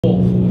Okay.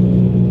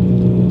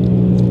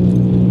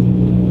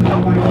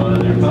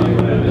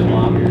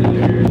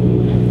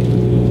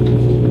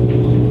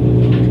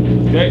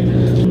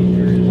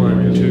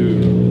 1,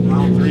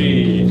 2,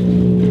 3,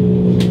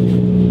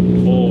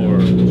 4,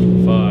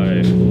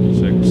 5,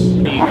 6.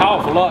 You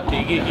cough a lot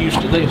till you get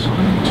used to this.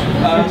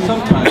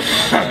 Sometimes.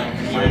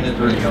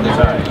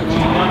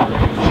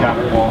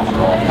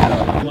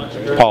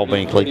 Paul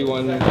Binkley,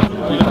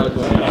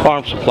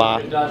 Farm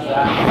Supply.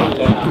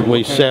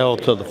 We sell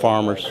to the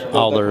farmers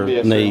all their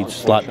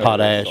needs, like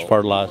potash,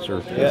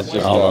 fertilizer,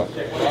 all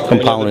the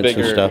components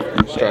and stuff.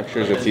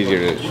 Structures, it's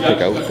easier to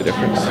pick out the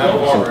difference.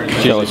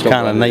 So it's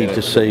kind of neat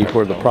to see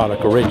where the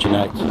product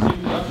originates.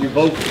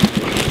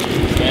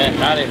 Yeah,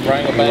 I didn't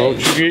bring a bag. Don't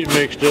you get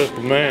mixed up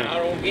with man. I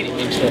don't get it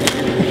mixed up.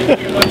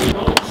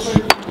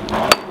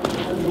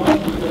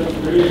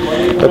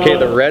 Okay,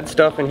 the red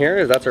stuff in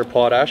here that's our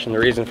potash, and the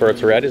reason for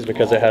it's red is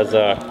because it has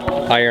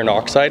iron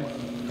oxide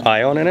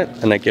ion in it,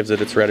 and that gives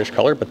it its reddish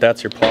color, but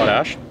that's your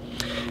potash.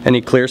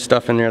 Any clear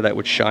stuff in there that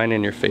would shine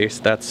in your face,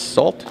 that's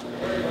salt.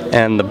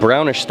 And the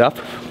brownish stuff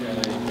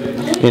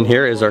in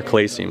here is our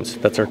clay seams.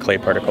 That's our clay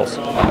particles.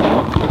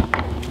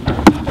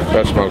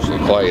 That's mostly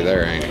clay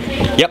there, ain't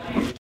it? Yep.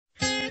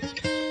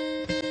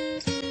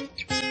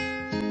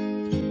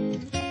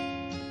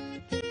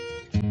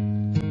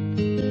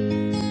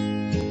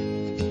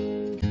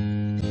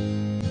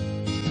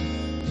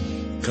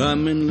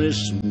 Come and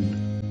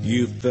listen,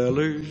 you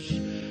fellers,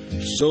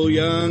 so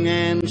young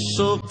and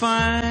so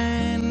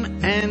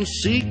fine, and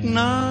seek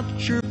not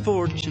your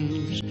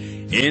fortunes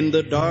in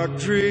the dark,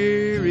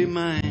 dreary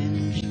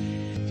mines,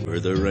 where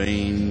the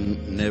rain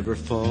never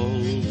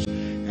falls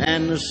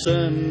and the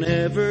sun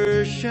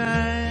never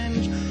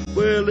shines.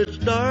 Well, it's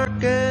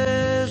dark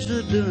as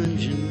a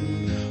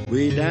dungeon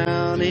way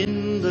down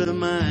in the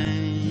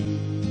mine.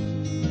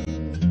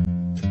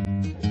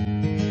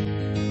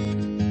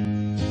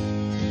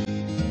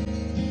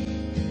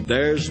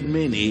 There's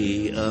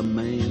many a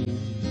man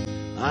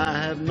I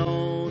have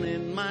known